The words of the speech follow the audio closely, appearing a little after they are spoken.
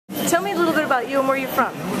Tell me a little bit about you and where you're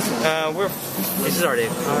from. This is our day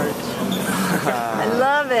card. I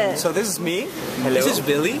love it. So this is me. Hello. This is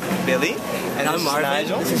Billy. And I'm Marvin.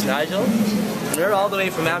 Nigel. This is Nigel. And we're all the way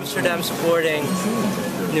from Amsterdam supporting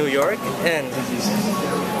New York. And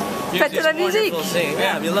Fête de la musique.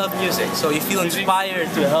 Yeah, we love music. So you feel inspired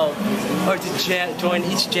to help or to join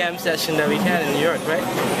each jam session that we can in New York, right?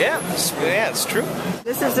 Yeah, it's true.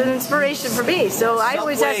 This is an inspiration for me. So I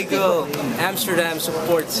always ask people. Amsterdam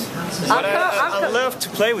supports. I love to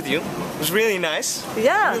play with you. It was really nice.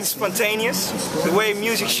 Yeah. Really spontaneous. The way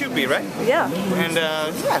music should be, right? Yeah. And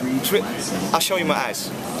I'll show you my eyes.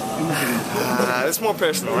 It's more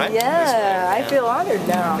personal, right? Yeah, I feel honored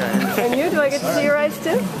now. And you, do I get to see your eyes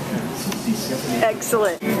too?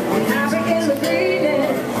 Excellent.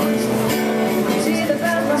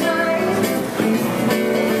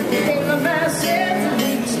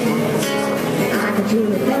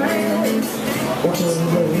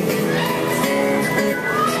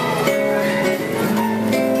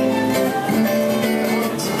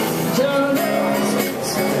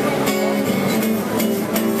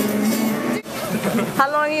 How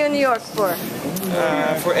long are you in New York for?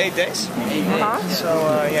 For 8 days.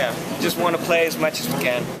 So yeah, just want to play as much as we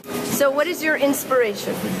can. So what is your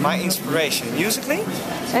inspiration? My inspiration, musically?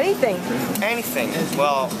 Anything. Anything.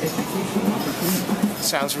 Well, it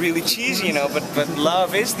sounds really cheesy, you know, but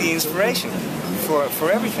love is the inspiration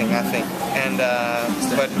for everything, I think. And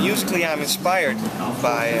but musically, I'm inspired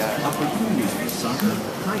by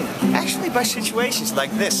actually by situations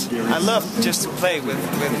like this. I love just to play with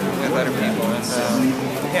other people.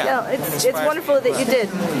 And, yeah, it's wonderful that you did.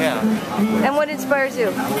 Yeah. And what inspires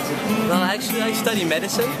you? Well, actually, I study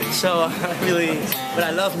medicine, so but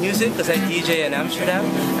I love music because I DJ in Amsterdam.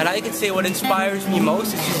 And I can say what inspires me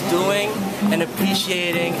most is just doing and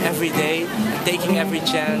appreciating every day, taking every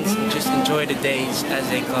chance, and just enjoy the days as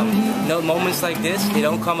they come. You know, moments like this, they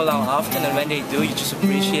don't come along often, and when they do, you just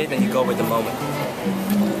appreciate and you go with the moment.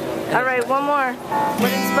 All right, one more.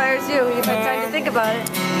 What inspires you? You've had time to think about it.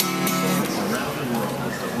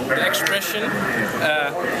 The expression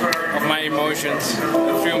of my emotions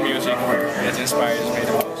through music that inspires me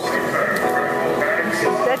the most.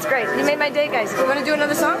 That's great. You made my day, guys. You want to do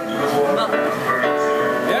another song?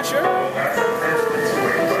 Yeah, sure.